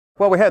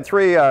Well, we had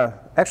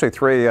actually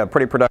three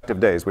pretty productive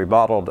days. We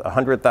bottled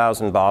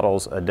 100,000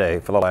 bottles a day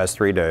for the last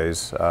 3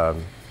 days.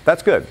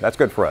 That's good. That's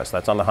good for us.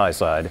 That's on the high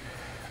side.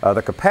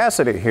 The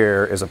capacity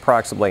here is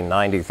approximately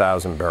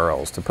 90,000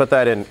 barrels. To put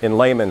that in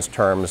layman's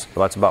terms,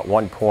 that's about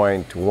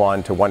 1.1 to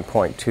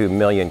 1.2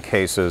 million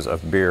cases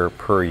of beer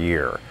per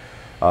year.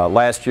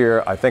 Last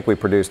year, I think we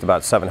produced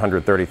about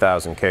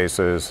 730,000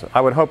 cases.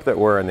 I would hope that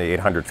we're in the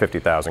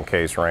 850,000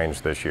 case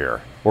range this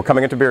year. We're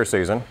coming into beer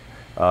season.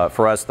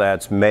 For us,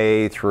 that's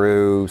May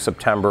through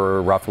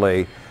September,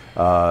 roughly.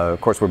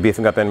 Of course, we're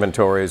beefing up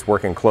inventories,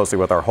 working closely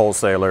with our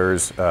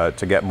wholesalers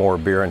to get more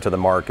beer into the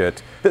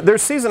market.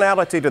 There's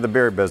seasonality to the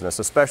beer business,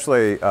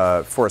 especially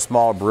for a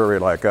small brewery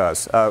like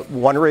us.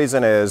 One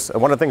reason is,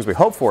 one of the things we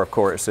hope for, of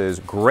course, is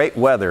great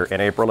weather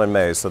in April and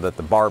May so that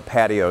the bar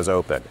patios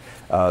open.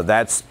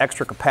 That's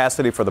extra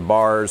capacity for the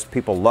bars.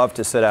 People love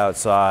to sit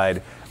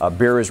outside.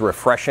 Beer is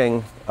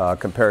refreshing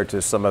compared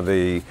to some of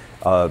the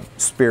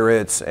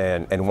spirits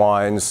and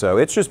wines. So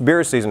it's just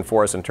beer season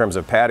for us in terms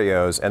of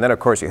patios. And then, of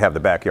course, you have the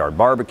backyard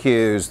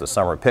barbecues, the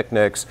summer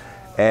picnics,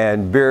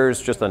 and beer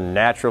is just a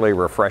naturally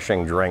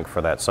refreshing drink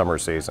for that summer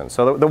season.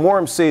 So the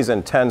warm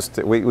season tends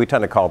to, we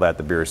tend to call that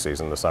the beer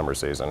season, the summer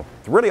season.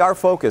 Really, our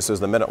focus is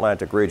the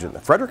Mid-Atlantic region.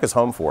 Frederick is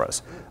home for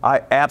us.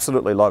 I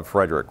absolutely love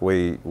Frederick.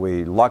 We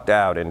lucked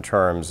out in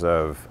terms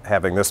of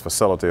having this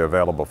facility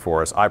available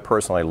for us. I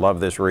personally love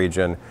this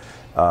region.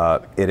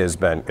 It has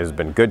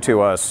been good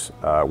to us.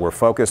 We're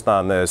focused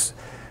on this.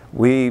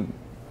 We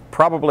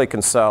probably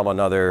can sell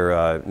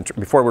another,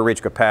 before we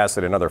reach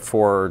capacity, another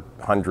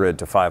 400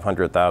 to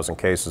 500,000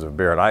 cases of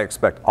beer. And I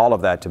expect all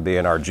of that to be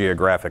in our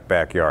geographic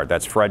backyard.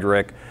 That's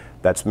Frederick,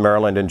 that's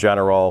Maryland in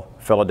general,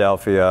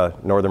 Philadelphia,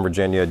 Northern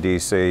Virginia,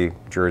 DC,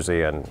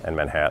 Jersey, and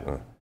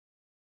Manhattan.